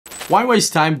Why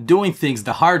waste time doing things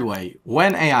the hard way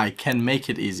when AI can make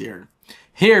it easier?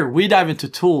 Here, we dive into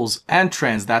tools and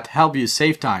trends that help you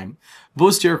save time,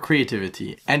 boost your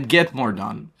creativity, and get more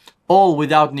done, all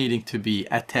without needing to be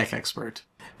a tech expert.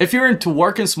 If you're into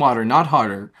working smarter, not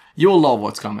harder, you'll love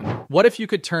what's coming. What if you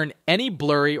could turn any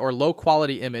blurry or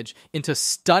low-quality image into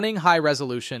stunning high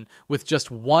resolution with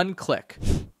just one click?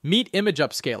 Meet Image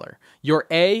Upscaler, your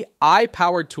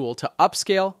AI-powered tool to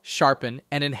upscale, sharpen,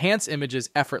 and enhance images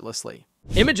effortlessly.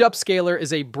 Image Upscaler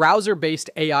is a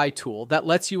browser-based AI tool that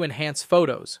lets you enhance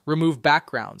photos, remove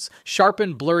backgrounds,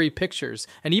 sharpen blurry pictures,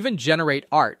 and even generate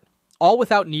art, all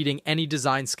without needing any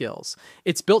design skills.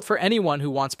 It's built for anyone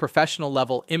who wants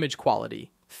professional-level image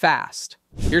quality, fast.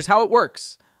 Here's how it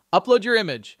works. Upload your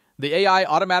image. The AI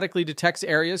automatically detects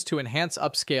areas to enhance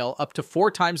upscale up to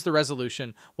 4 times the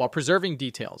resolution while preserving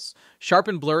details.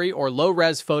 Sharpen blurry or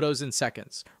low-res photos in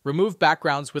seconds. Remove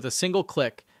backgrounds with a single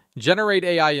click. Generate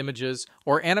AI images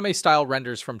or anime-style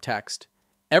renders from text.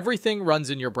 Everything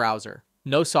runs in your browser.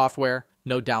 No software,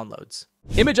 no downloads.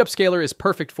 Image Upscaler is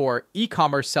perfect for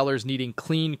e-commerce sellers needing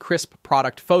clean, crisp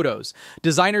product photos,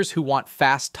 designers who want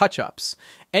fast touch-ups,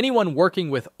 anyone working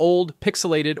with old,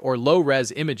 pixelated, or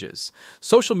low-res images,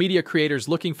 social media creators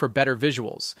looking for better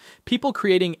visuals, people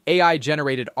creating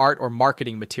AI-generated art or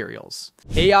marketing materials.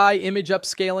 AI image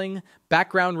upscaling,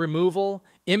 background removal,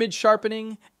 image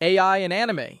sharpening, AI and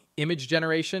anime, image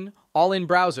generation, all in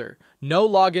browser, no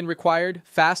login required,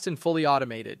 fast and fully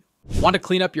automated. Want to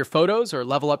clean up your photos or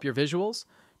level up your visuals?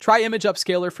 Try Image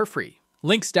Upscaler for free.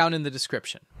 Links down in the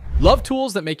description. Love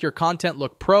tools that make your content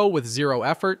look pro with zero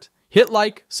effort? Hit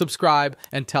like, subscribe,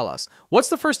 and tell us, what's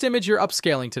the first image you're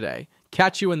upscaling today?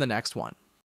 Catch you in the next one.